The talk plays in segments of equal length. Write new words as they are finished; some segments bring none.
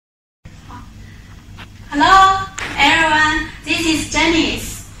Hello everyone, this is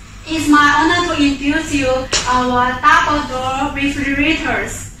Janice. It's my honor to introduce you our double door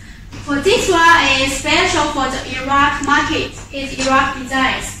refrigerators. For this one is special for the Iraq market. It's Iraq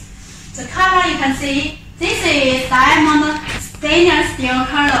designs. The color you can see, this is diamond stainless steel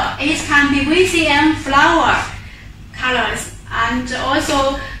color. It can be VCM flower colors, and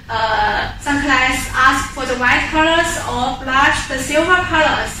also some clients ask for the white colors or blush the silver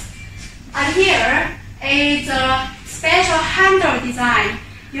colors. And here is a special handle design.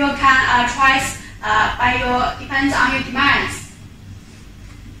 You can choose depends on your demands.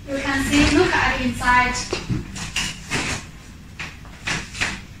 You can see, look at the inside.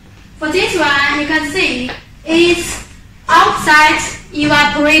 For this one, you can see it's outside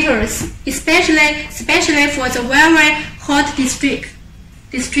evaporators, especially for the very hot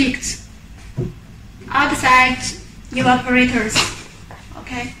districts. Outside evaporators.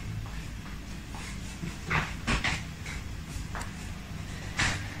 Okay.